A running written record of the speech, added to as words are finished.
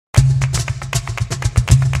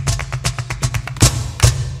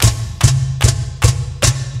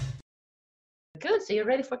So you're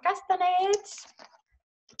ready for castanets?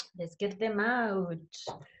 Let's get them out.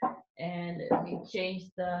 And let me change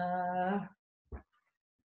the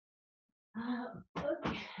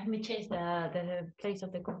okay. Let me change the place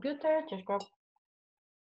of the computer. Just grab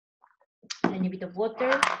a tiny bit of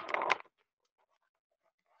water.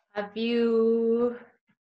 Have you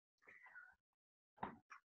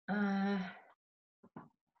let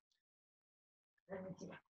me see.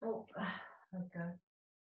 Oh, okay.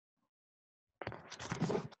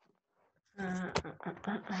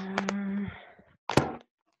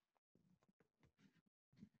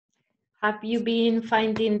 Have you been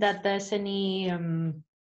finding that there's any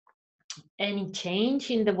change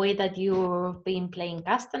in the way that you've been playing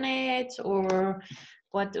castanets, or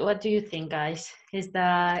what do you think, guys?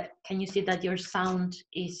 Can you see that your sound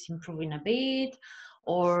is improving a bit,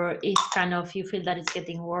 or is kind of you feel that it's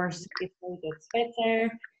getting worse before it gets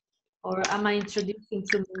better, or am I introducing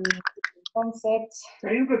too many concepts?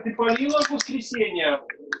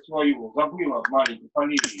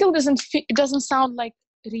 Still it doesn't sound like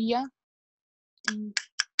Ria.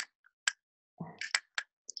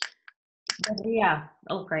 Yeah,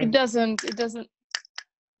 okay. It doesn't.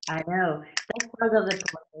 I know, that's part of the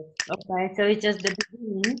process. Okay, so it's just the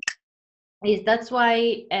beginning. That's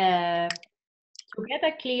why to get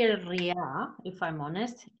a clear RIA, if I'm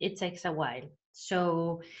honest, it takes a while.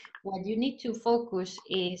 So what you need to focus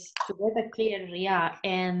is to get a clear RIA,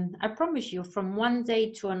 and I promise you, from one day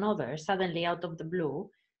to another, suddenly out of the blue,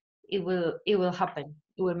 it will happen.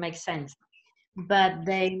 It will make sense. But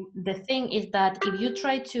the thing is that if you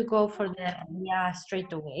try to go for the RIA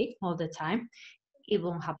straight away all the time, it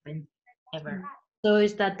won't happen ever. So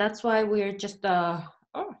is that's why we're just trying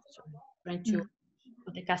to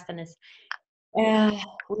put the castanets. We're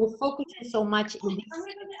focusing so much in this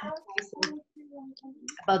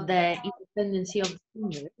about the independency of the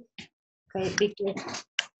finger, okay? Because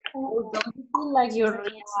don't you feel like your RIA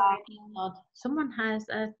is not? Someone has,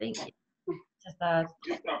 I think, just that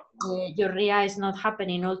your RIA is not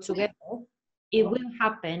happening all together. It will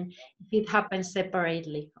happen if it happens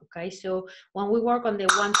separately, okay? So when we work on the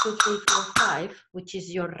 1, 2, 3, 4, 5, which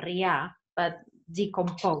is your RIA, but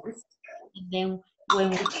decomposed, and then when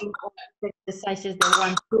we do the exercises, the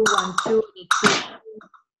 1, 2, 1, 2, the 2, 2,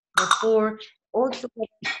 the 4, all together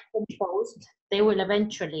composed, they will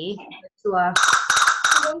eventually get to a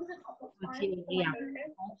RIA.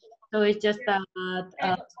 So it's just that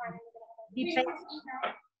depends.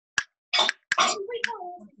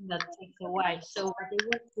 That takes a while. So what I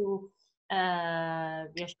want to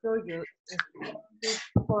reassure you is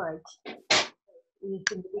courage. In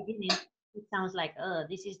the beginning, it sounds like, oh,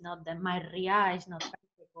 this is not my RIA is not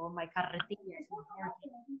perfect, or my carretilla is not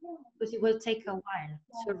working, because it will take a while.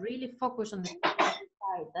 So really focus on the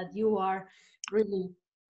side that you are really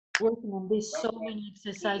working on this. So many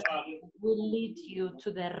exercises will lead you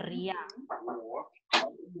to the RIA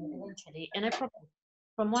eventually. And I promise,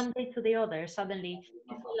 from one day to the other, suddenly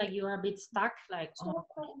you feel like you are a bit stuck, like, oh,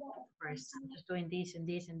 first I'm just doing this and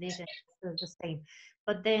this and this, and it's the same.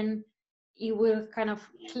 But then you will kind of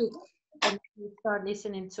click and you start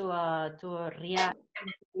listening to a RIA,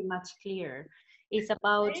 be much clearer. It's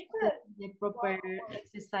about the proper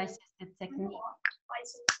exercises, the technique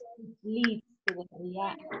leads to the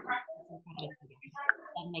RIA.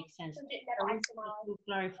 That makes sense. I want to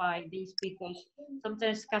clarify this because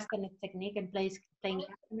sometimes castanet technique and playing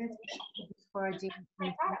castanets is discouraging.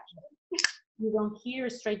 You don't hear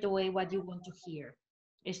straight away what you want to hear.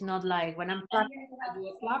 It's not like when I'm clapping, I do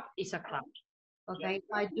a clap, it's a clap. Okay, if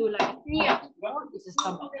I do like it's a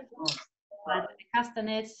stomp. But the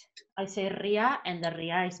castanets, I say RIA, and the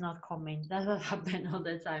RIA is not coming. That will happen all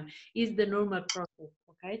the time. It's the normal process.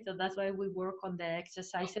 Okay, so that's why we work on the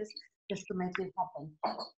exercises just to make it happen.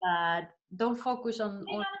 But don't focus on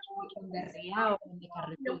the RIA or on the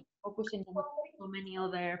carretilla. Focusing on so many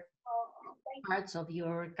other parts of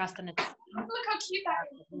your castanet. Look how cute that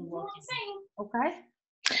is. Okay.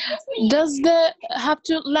 Does the have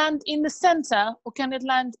to land in the center, or can it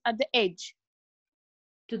land at the edge?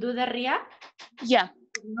 To do the RIA? Yeah.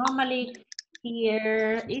 Normally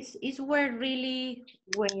here is where the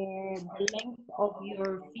length of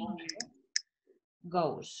your finger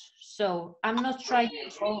goes. So I'm not trying to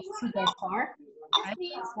go super far. Right?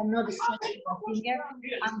 I'm not stretching my finger.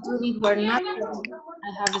 I'm doing where naturally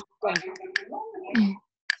I have a strength.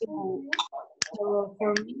 So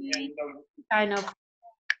for me, kind of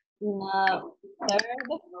in a third,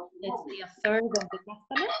 let's say a third of the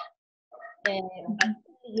castanet. But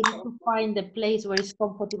you need to find the place where it's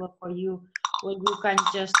comfortable for you, where you can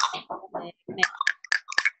just make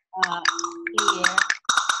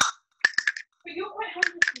here.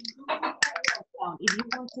 if you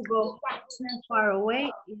want to go too far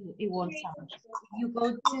away, it won't sound. If you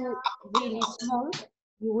go too really small,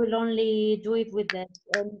 you will only do it with the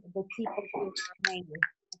tip of your nail.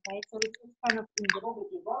 Okay, so it's just kind of indicative.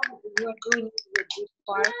 You are doing it with this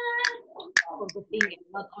part of the finger,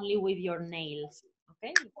 not only with your nails.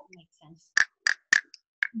 Okay, if that makes sense.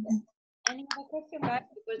 Any other question, guys?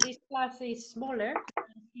 Because this class is smaller,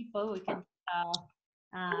 people, we can talk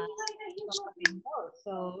a bit more.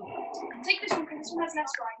 So Take this one because this one has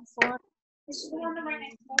less lines. This is the one right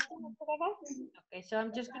next to okay, so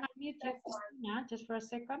I'm just gonna mute you, Christina, just for a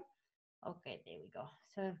second. Okay, there we go.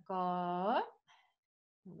 So I've got,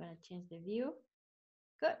 I'm gonna change the view.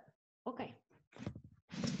 Good. Okay.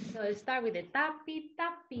 So I'll start with the tappy,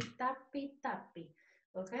 tappy, tappy, tappy.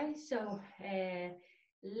 Okay, so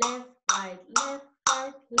left, right, left,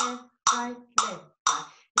 right, left, right, left, right.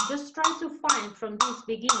 Just try to find from this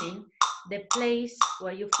beginning the place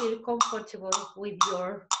where you feel comfortable with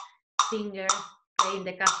your finger playing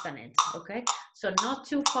the castanets, okay? So not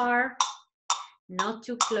too far, not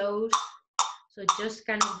too close. So just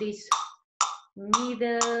kind of this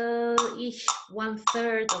middle-ish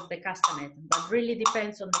 1/3 of the castanet, but really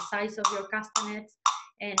depends on the size of your castanets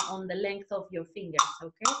and on the length of your fingers,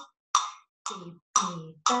 okay?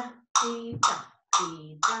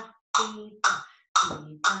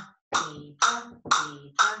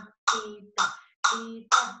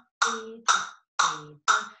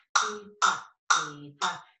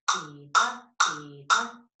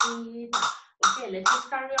 Okay, let's just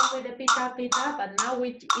carry on with the pita pita, but now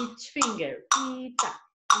with each finger. Pita,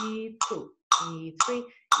 E2, E3,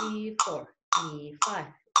 E4,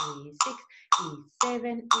 E5, E6,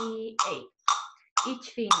 E7, E8. Each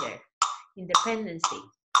finger, independency.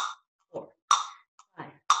 4,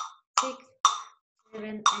 5, 6,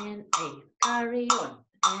 7, and 8. Carry on.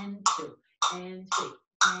 And 2, and 3,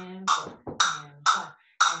 and 4, and 5,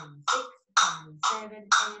 and 6, and 7,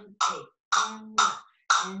 and 8, and 1,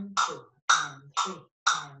 and 2, and 3,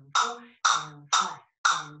 and 4, and 5,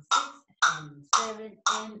 and 6, and 7,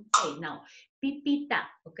 and 8. Now, pipita.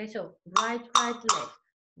 Okay, so right, right, left,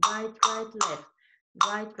 right, right, left,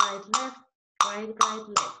 right, right, left, right, right,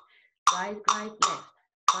 left, right, right, left,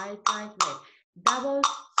 right, right, left. Double,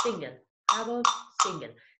 single, double,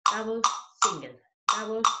 single, double, single,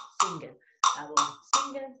 double, single, double,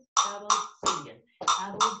 single, double, single,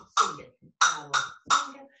 double, single, double,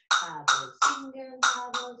 single, double, single,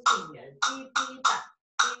 double, single. TP tap,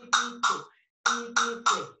 TP2, TP3,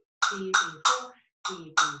 TP4,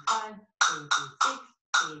 TP5, TP6,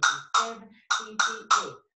 TP7,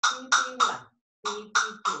 TP8, TP1,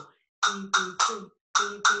 TP2, TP3,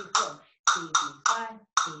 TP4, TP5,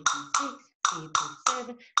 TP6,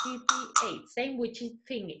 TP7, TP8. Same with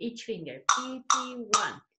each finger.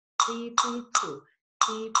 TP1, TP2,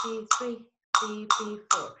 TP3,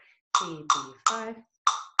 TP4, TP5,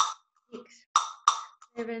 6,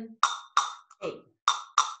 7, 8.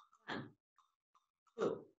 1,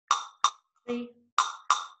 2, 3,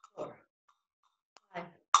 4, 5,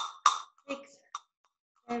 6,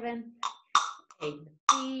 7, 8.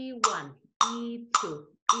 E1, E2,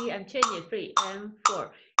 I'm changing 3 and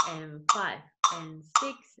 4 and 5 and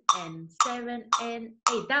 6 and 7 and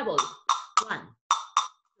 8. Double. 1,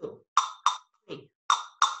 2, 3,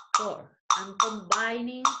 4. I'm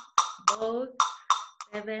combining both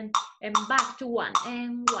 7 and back to 1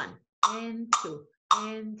 and 1 and 2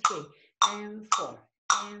 and 3 and 4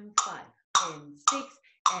 and 5 and 6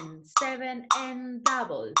 and 7 and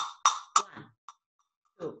double. 1,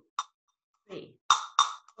 2, 3,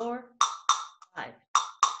 4, 5,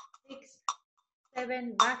 6,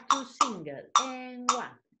 7, back to single, and 1,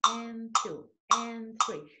 and 2, and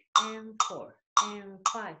 3, and 4, and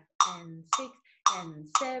 5, and 6, and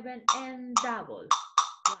 7, and double.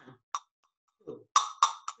 1, 2,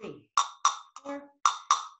 3, 4,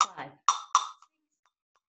 5,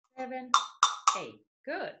 6, 7, 8.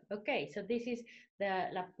 Good. Okay, so this is the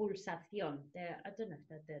la pulsación. I don't know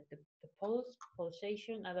if the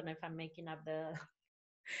pulsation. I don't know if I'm making up the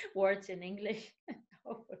words in English.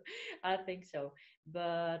 I think so,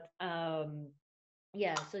 but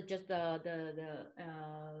yeah. So just the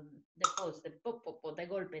pulse, the pop, the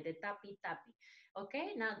golpe, the tappy tappy.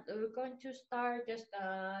 Okay, now we're going to start just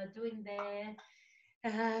doing the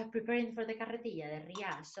preparing for the carretilla, the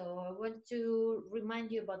ria. So I want to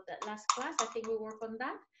remind you about the last class. I think we work on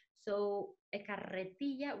that. So a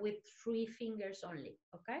carretilla with 3 fingers only.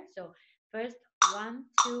 Okay, so first 1,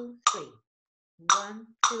 2, 3. 1,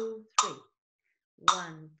 2, 3.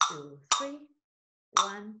 1, 2, 3.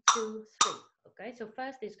 1, 2, 3. Okay, so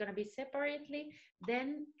first it's going to be separately,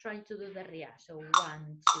 then try to do the ria. So 1,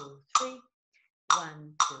 2, 3.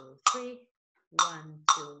 1, 2, 3. 1,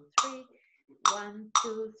 2, 3, 1,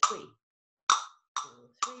 2, 3, 2,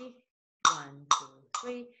 3, 1, 2,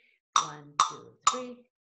 3, 1, 2, 3,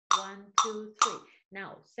 1, 2, 3.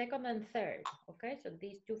 Now, second and third, okay? So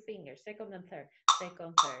these two fingers, second and third,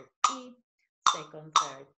 second, third, E, second,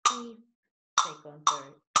 third, E, second,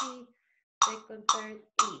 third, E, second, third,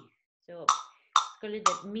 E. So call it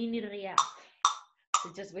the mini ria.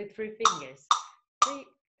 So just with 3 fingers. 3,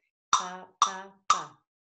 pa, pa, pa.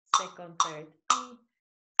 Second, third, E,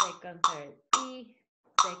 second, third, E,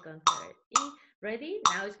 second, third, E. Ready?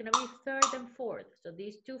 Now it's gonna be third and fourth. So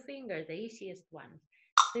these 2 fingers, the easiest ones.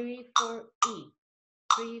 3, 4, E,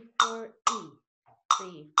 3, 4, E,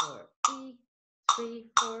 3, 4, E, 3,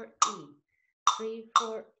 4, E, 3,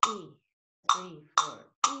 4, E, 3, 4,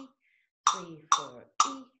 E, 3, 4,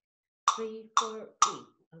 E, 3, 4, E.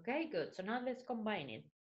 Okay, good. So now let's combine it.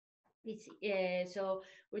 It's, so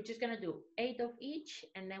we're just gonna do 8 of each,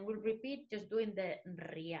 and then we'll repeat just doing the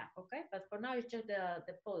ria. Okay, but for now it's just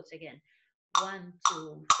the pulse again. 1,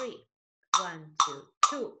 2, 3. 1, 2,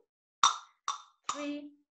 2,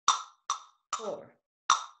 3, 4,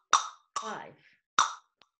 5,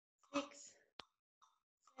 6,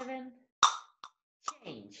 7.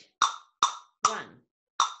 Change. 1,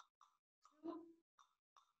 2,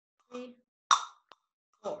 3,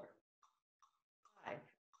 4, 5,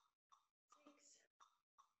 6,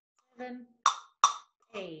 7,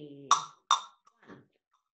 8. 1,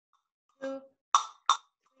 2,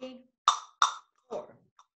 3, 4,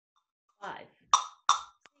 5, 6,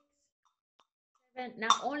 7.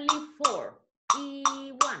 Now only 4.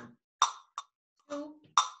 E1, 2,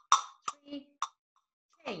 3.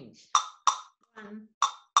 Change. 1,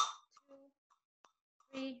 2,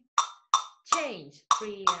 3. Change.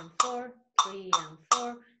 3 and 4. 3 and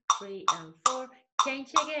 4. 3 and 4. Change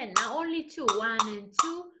again. Now only 2. 1 and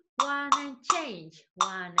 2. 1 and change.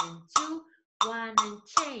 1 and 2. 1 and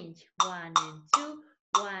change. 1 and 2.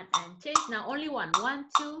 1 and change. Now only 1. 1,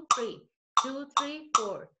 2, 3. 2, 3,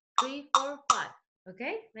 4. 3, 4, 5.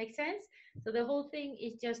 Okay, makes sense? So the whole thing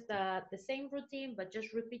is just the same routine, but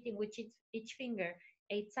just repeating with each finger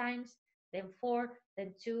 8 times, then 4,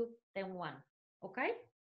 then 2, then 1. Okay,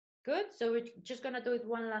 good. So we're just gonna do it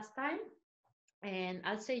one last time. And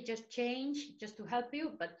I'll say just change just to help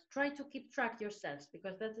you, but try to keep track yourselves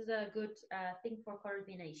because that is a good thing for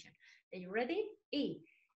coordination. Are you ready? E.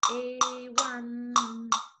 A, 1,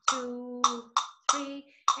 2, 3,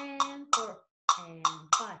 and 4, and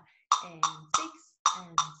 5, and 6,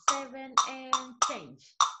 and 7, and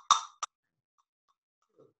change.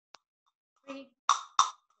 2, 3,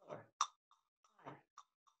 4, 5,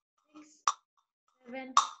 6,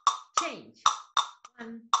 7, change.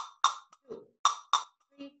 1, 2,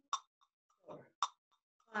 3, 4,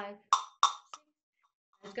 5, 6.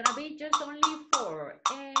 It's gonna be just only 4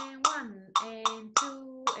 and 1 and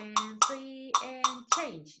 2 and 3 and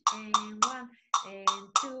change and 1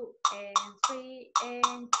 and 2 and 3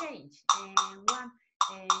 and change and 1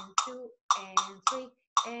 and 2 and 3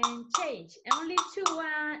 and change. Only 2,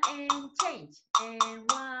 1 and change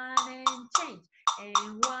and 1 and change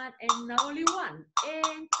and 1 and only 1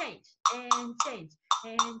 and change and change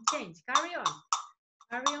and change. Carry on.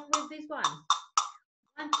 Carry on with this one.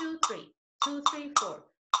 1, 2, 3. 2, 3, 4.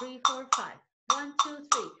 3, 4, 5. 1, 2,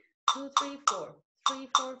 3. 2, 3, 4. 3,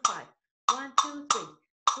 4, 5. 1, 2, 3.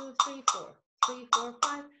 2, 3, 4. 3, 4,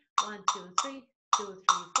 5. 1, 2, 3. 2, 3,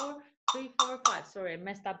 4. 3, 4, 5. Sorry, I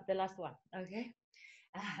messed up the last one. Okay.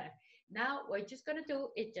 Now we're just gonna do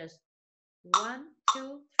it just 1,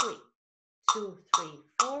 2, 3. 2, 3,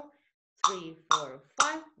 4. 3, 4,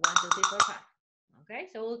 5. 1, 2, 3, 4, 5. Okay,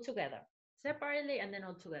 so all together. Separately and then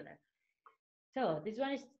all together. So this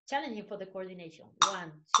one is challenging for the coordination.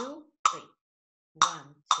 1, 2, 3.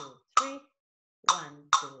 1, 2, 3. 1,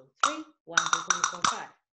 2, 3. 1, 2, 3, 4, 5.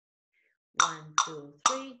 1, 2,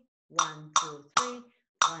 3. 1, 2, 3.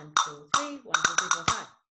 1, 2, 3. 1, 2, 3, 4, 5.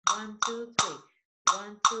 1, 2, 3.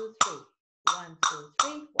 1, 2, 3. 1, 2,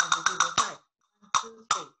 3. 1, 2, 3, 4, 5. 1, 2,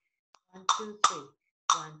 3. 1, 2, 3.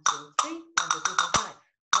 1, 2, 3. 1, 2, 3, 4, 5.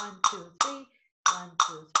 1, 2, 3. 1,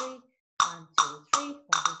 2, 3. 1, 2, 3. 1, 2, 3,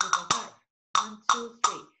 4, 5. 1, 2,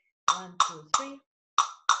 3. 1, 2, 3.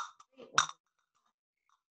 3, 1.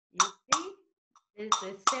 You see, this is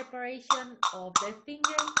the separation of the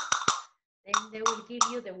fingers. Then they will give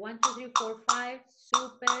you the 1, 2, 3, 4, 5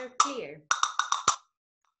 super clear.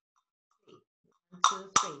 3. 1,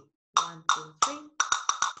 2, 3. 1, 2, 3. 1,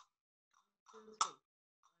 2, 3.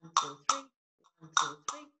 1, 2, 3. 1, 2,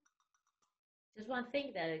 3. Just one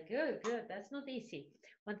thing that good. That's not easy.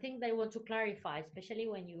 One thing that I want to clarify, especially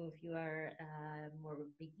when if you are more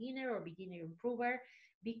beginner or beginner improver,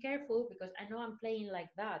 be careful, because I know I'm playing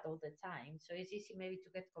like that all the time. So it's easy maybe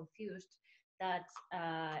to get confused that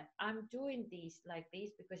I'm doing this like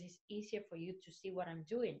this because it's easier for you to see what I'm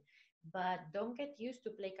doing. But don't get used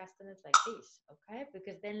to play castanets like this, okay?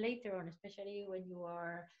 Because then later on, especially when you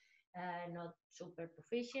are not super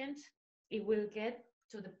proficient, it will get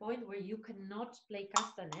to the point where you cannot play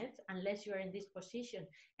castanets unless you are in this position,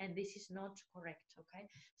 and this is not correct, okay?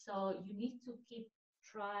 So you need to keep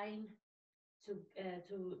trying to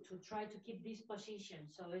try to keep this position.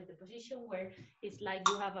 So it's the position where it's like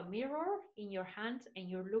you have a mirror in your hand and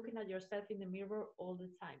you're looking at yourself in the mirror all the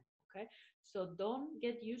time, okay? So don't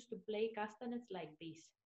get used to play castanets like this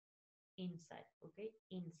inside, okay?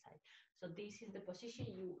 Inside. So this is the position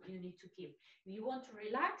you need to keep. If you want to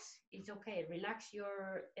relax, it's okay. Relax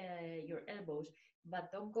your elbows,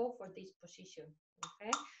 but don't go for this position,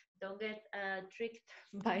 okay? Don't get tricked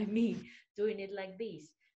by me doing it like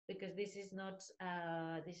this, because this is not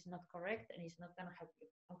correct and it's not gonna help you.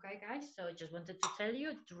 Okay, guys. So I just wanted to tell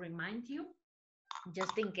you, to remind you,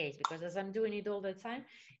 just in case, because as I'm doing it all the time,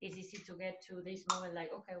 it's easy to get to this moment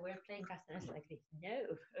like, okay, we're playing castanets like this.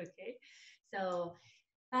 No, okay. So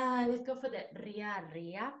let's go for the ria,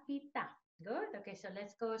 ria, pita. Good. Okay, so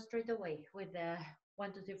let's go straight away with the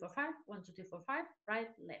 1, 2, 3, 4, 5. 1, 2, 3, 4, 5. Right,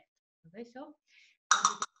 left. Okay, so 1, 2,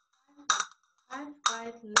 3, 4, 5,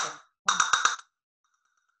 right, left.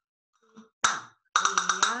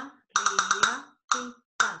 Ria, ria,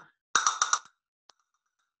 pita.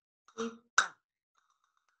 Pita.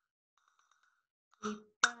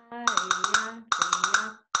 Pita, ria, ria,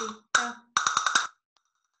 pita.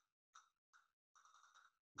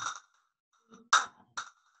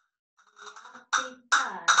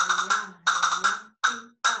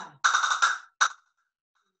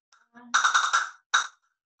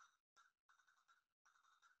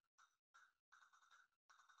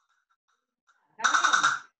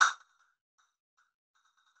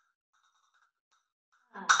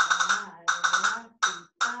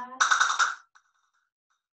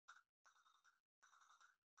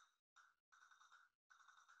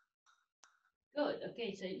 Good.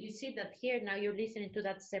 Okay, so you see that here now you're listening to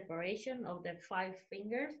that separation of the 5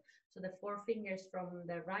 fingers. So the 4 fingers from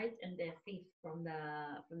the right and the 5th from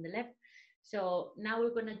the left. So now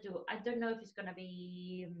we're gonna do, I don't know if it's gonna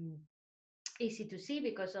be easy to see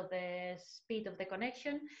because of the speed of the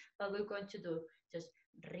connection, but we're going to do just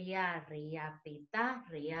ria, ria, pita,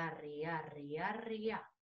 ria, ria, ria, ria.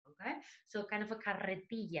 Okay, so kind of a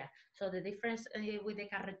carretilla. So the difference with the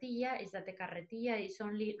carretilla is that the carretilla is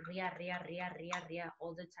only ria, ria, ria, ria, ria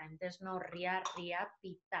all the time. There's no ria, ria,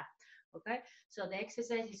 pita. Okay, so the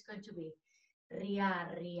exercise is going to be ria,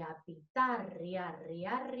 ria, pita, ria,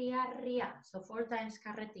 ria, ria, ria. So 4 times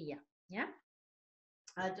carretilla. Yeah.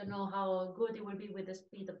 I don't know how good it will be with the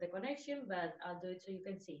speed of the connection, but I'll do it so you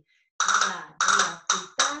can see. Ria, ria,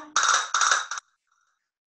 pita.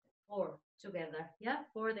 4 together, yeah,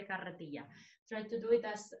 for the carretilla. Try to do it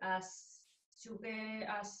as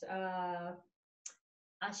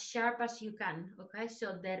sharp as you can, okay?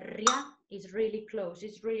 So the ria is really close.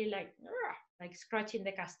 It's really like scratching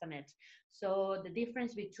the castanet. So the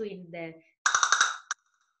difference between the,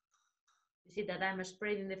 you see that I'm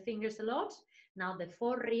spreading the fingers a lot. Now the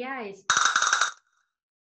 4 ria is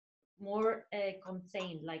more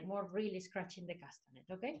contained, like more really scratching the castanet,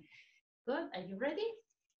 okay? Good, are you ready?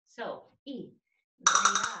 So, I,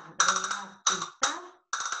 ria, ria, pita.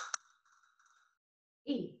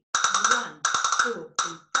 I, 1, 2,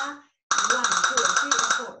 pita. 1, 2, 3,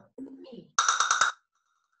 4. I.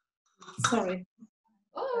 Sorry.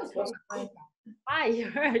 Oh, sorry. Hi,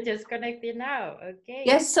 you're just connecting now. Okay.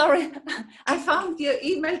 Yes, sorry. I found your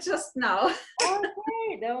email just now.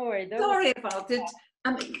 Okay, don't worry. Sorry about it.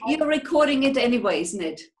 You're recording it anyway, isn't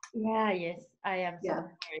it? Yeah, yes, I am. Yeah.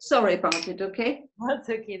 Sorry about it, okay? That's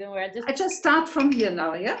okay, don't worry. I just start from here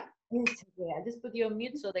now, yeah? It's okay. I just put you on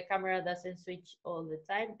mute so the camera doesn't switch all the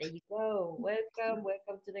time. There you go.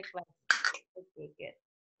 Welcome to the class. Okay, good.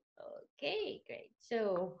 Okay, great.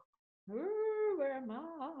 So, where am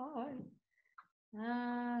I?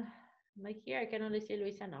 I'm like here. I can only see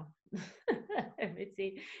Luisa now. Let me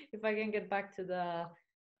see if I can get back to the.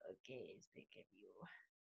 Okay, speak of you.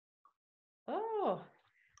 Oh,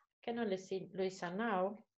 can only see Luisa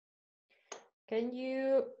now. Can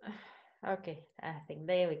you? Okay, I think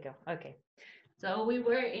there we go. Okay. So we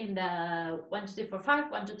were in the 1, 2, 3, 4,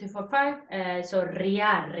 5, 1, 2, 3, 4, 5. So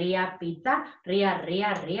ria, ria, pita, ria,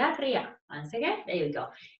 ria, ria, ria. Once again, there you go.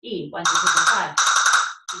 I, 1, 2, 3, 4, 5.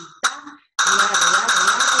 Pita, ria, ria,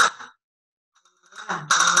 ria, ria.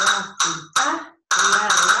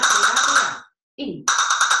 E.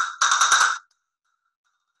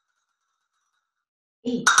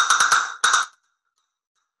 E.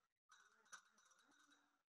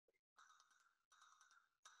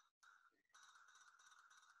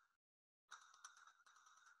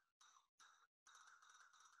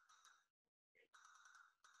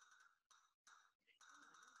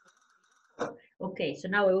 Okay, so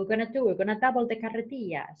now what we're gonna do, we're gonna double the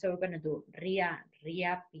carretilla. So we're gonna do ria,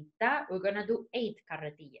 ria, pita. We're gonna do 8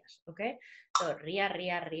 carretillas, okay? So ria,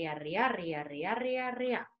 ria, ria, ria, ria, ria, ria,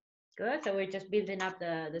 ria. Good, so we're just building up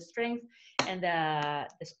the strength and the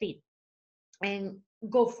speed. And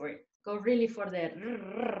go for it. Go really for the,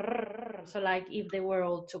 so like if they were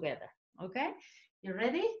all together, okay? You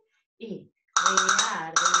ready? E, ria,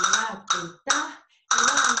 ria, pita. 1,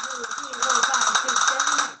 2, 3, 4, 5, 6,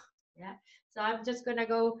 7, 8. Yeah. So I'm just gonna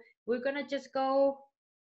go, we're gonna just go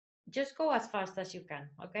as fast as you can,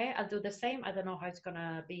 okay? I'll do the same. I don't know how it's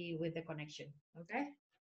gonna be with the connection, okay?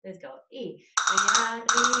 Let's go. E, ria,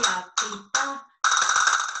 ria, pita.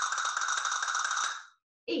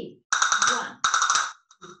 E, 1,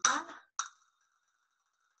 pita.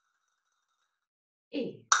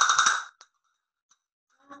 E,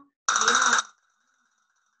 ria,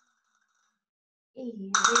 E,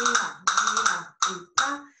 ria, ria, pita.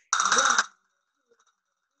 1.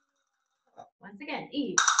 Once again,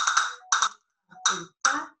 E,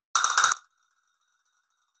 pita.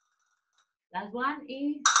 Last one,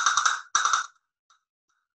 E.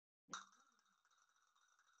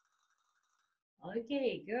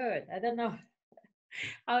 Okay, good. I don't know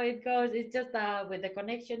how it goes. It's just with the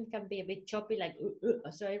connection can be a bit choppy, like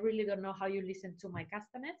so I really don't know how you listen to my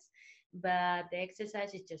castanets, but the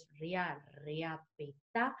exercise is just ria, ria,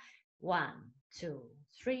 pita. 1, 2,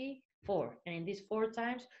 3, 4, and in these 4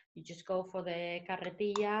 times you just go for the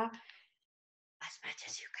carretilla as much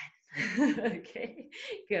as you can. Okay,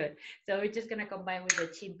 good. So we're just gonna combine with the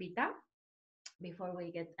chimpita before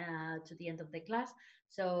we get to the end of the class.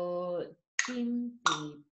 So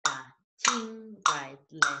chimpita, chin, right,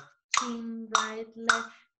 left, chin, right, left,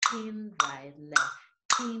 chin, right, left,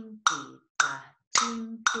 chimpita,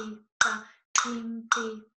 chimpita,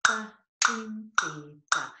 chimpita,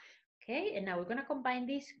 chimpita. Okay, and now we're gonna combine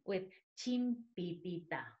this with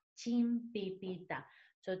chimpipita, chimpipita.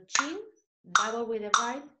 So chin, double with the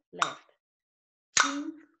right, left,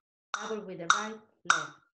 chin, double with the right,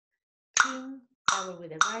 left, chin, double with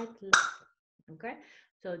the right, left. Okay,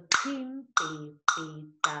 so chin, pi,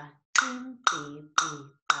 pita, chin, pi,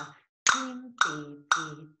 pita, chin, pi,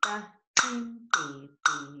 pita, chin, pi,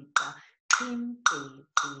 pita, chin, pi,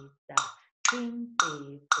 pita, chin, pi,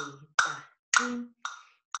 pita, chin,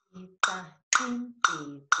 pita, chin, pi,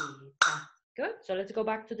 pita. Good, so let's go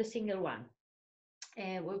back to the single one.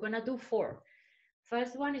 And we're gonna do 4.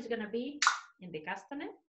 First one is gonna be in the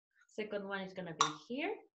castanet. Second one is gonna be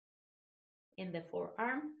here in the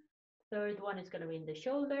forearm. Third one is going to be in the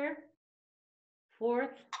shoulder.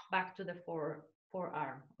 Fourth, back to the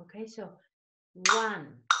forearm. Okay, so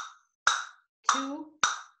 1, 2,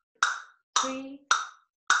 3,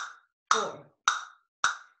 4.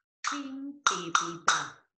 Chim,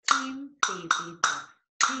 pipita, chim, pipita,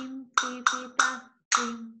 chim, pipita,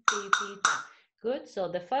 chim, pipita. Good, so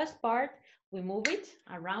the first part, we move it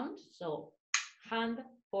around. So hand,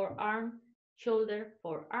 forearm, shoulder,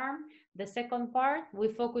 forearm. The second part, we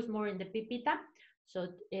focus more in the pipita. So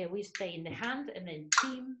we stay in the hand and then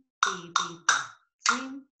chim, pipita,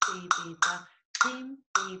 chim, pipita, chim,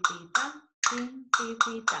 pipita, chim,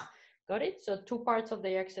 pipita. Got it? So 2 parts of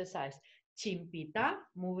the exercise. Chimpita,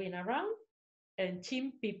 moving around, and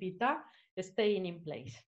chimpipita, staying in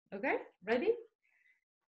place. Okay, ready?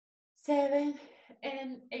 7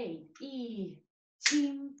 and 8. E,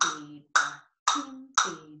 chimpita,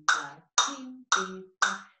 chimpita,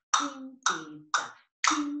 chimpita, chimpita,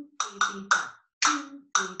 chimpipita,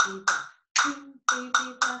 chimpipita,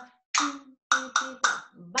 chimpipita, chimpipita.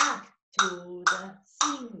 Back to the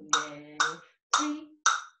single. 3,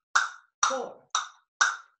 4.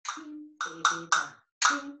 Chimpipita,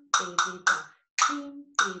 chimpipita,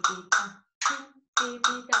 chimpipita,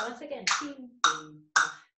 chimpipita. Once again, chimpita,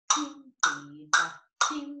 chimpita,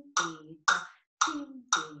 chimpita,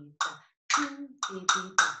 chimpita,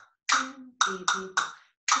 chimpipita, chimpipita,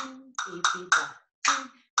 chimpipita,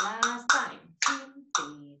 last time,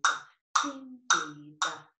 chimpita,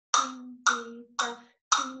 chimpita, chimpita,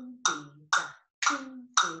 chimpita,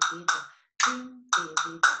 chimpipita,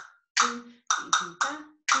 chimpipita,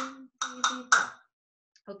 chimpipita.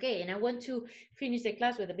 Okay, and I want to finish the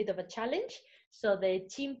class with a bit of a challenge. So the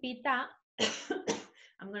chimpita,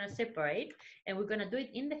 I'm going to separate, and we're going to do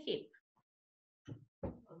it in the hip.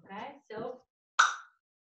 Okay, so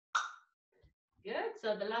good.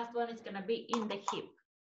 So the last one is gonna be in the hip.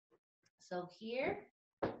 So here,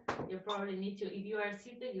 you probably need to, if you are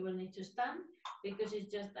seated, you will need to stand because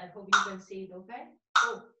it's just, I hope you can see it, okay?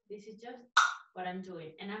 Oh, this is just what I'm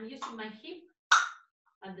doing. And I'm using my hip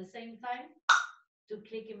at the same time to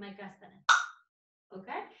click in my castanet,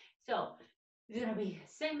 okay? So it's gonna be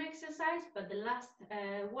same exercise, but the last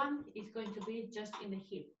one is going to be just in the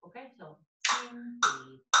hip, okay? So,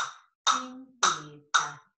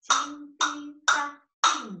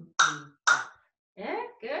 yeah,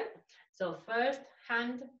 good. So first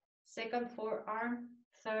hand, second forearm,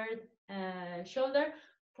 third shoulder,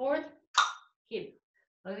 fourth hip.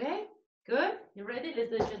 Okay, good. You ready?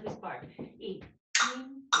 Let's do just this part.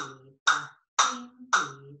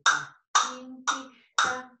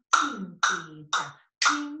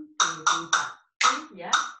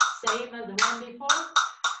 Yeah, same as the one before.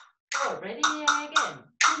 Oh, ready again.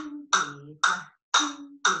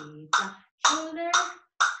 Shoulder,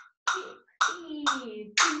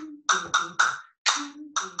 hip.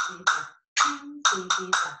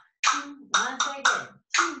 Once again.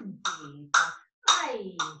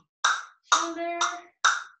 Ay. Shoulder,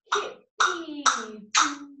 hip.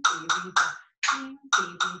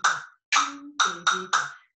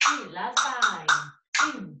 Last time.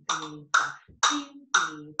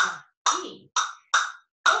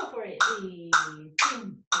 Go for it.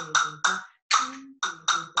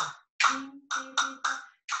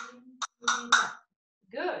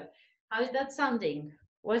 Good. How is that sounding?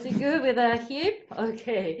 Was it good with a hip?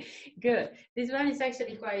 Okay, good. This one is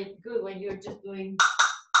actually quite good when you're just doing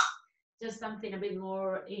just something a bit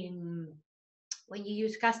more in when you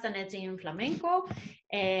use castanets in flamenco,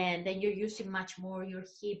 and then you're using much more your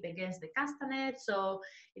hip against the castanet. So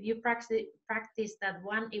if you practice that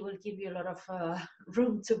one, it will give you a lot of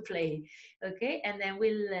room to play. Okay, and then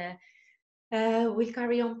we'll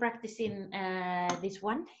carry on practicing this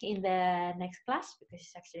one in the next class because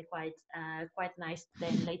it's actually quite nice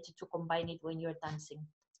then later to combine it when you're dancing.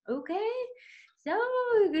 Okay, so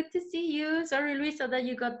good to see you. Sorry, Luisa, that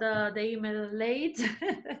you got the email late,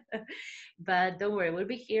 but don't worry, we'll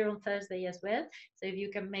be here on Thursday as well. So if you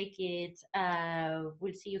can make it,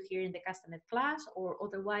 we'll see you here in the castanet class, or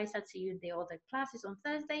otherwise I'll see you in the other classes on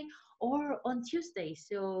Thursday or on Tuesday.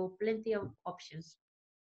 So plenty of options.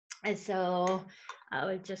 And so I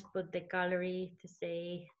will just put the gallery to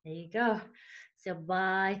say, there you go. So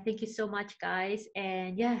bye. Thank you so much, guys.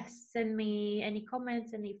 And yes, send me any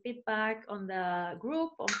comments, any feedback on the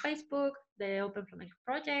group on Facebook, the Open Flamenco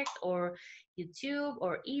Project, or YouTube,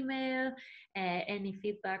 or email, any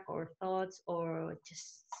feedback or thoughts, or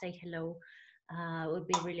just say hello. Would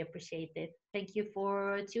be really appreciated. Thank you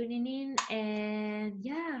for tuning in. And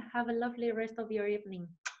yeah, have a lovely rest of your evening.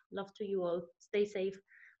 Love to you all. Stay safe.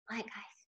 Bye, guys.